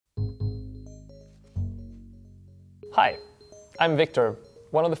Hi, I'm Victor,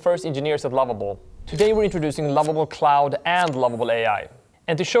 one of the first engineers at Lovable. Today we're introducing Lovable Cloud and Lovable AI.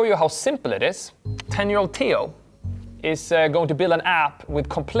 And to show you how simple it is, 10-year-old Theo is going to build an app with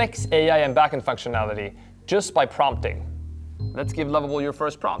complex AI and backend functionality just by prompting. Let's give Lovable your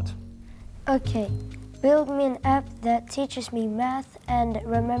first prompt. Okay, build me an app that teaches me math and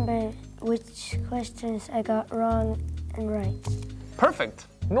remember which questions I got wrong and right. Perfect.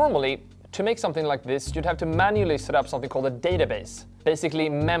 Normally, to make something like this, you'd have to manually set up something called a database, basically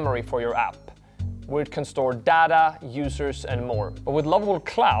memory for your app, where it can store data, users, and more. But with Lovable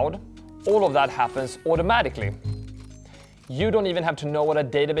Cloud, all of that happens automatically. You don't even have to know what a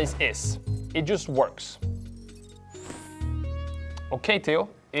database is. It just works. Okay, Theo,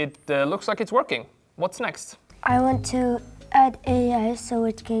 it looks like it's working. What's next? I want to add AI so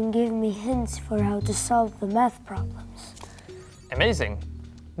it can give me hints for how to solve the math problems. Amazing.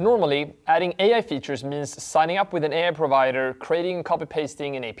 Normally, adding AI features means signing up with an AI provider, creating and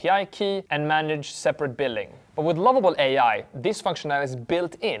copy-pasting an API key, and manage separate billing. But with Lovable AI, this functionality is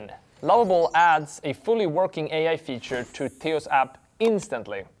built in. Lovable adds a fully working AI feature to Theo's app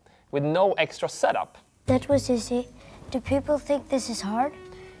instantly, with no extra setup. That was easy. Do people think this is hard?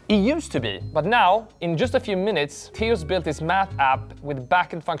 It used to be, but now, in just a few minutes, Theo's built his math app with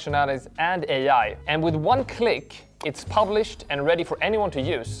backend functionalities and AI. And with one click, it's published and ready for anyone to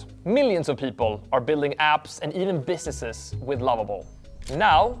use. Millions of people are building apps and even businesses with Lovable.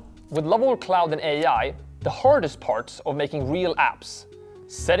 Now, with Lovable Cloud and AI, the hardest parts of making real apps,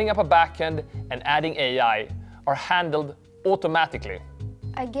 setting up a backend and adding AI, are handled automatically.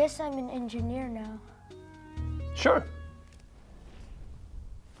 I guess I'm an engineer now. Sure.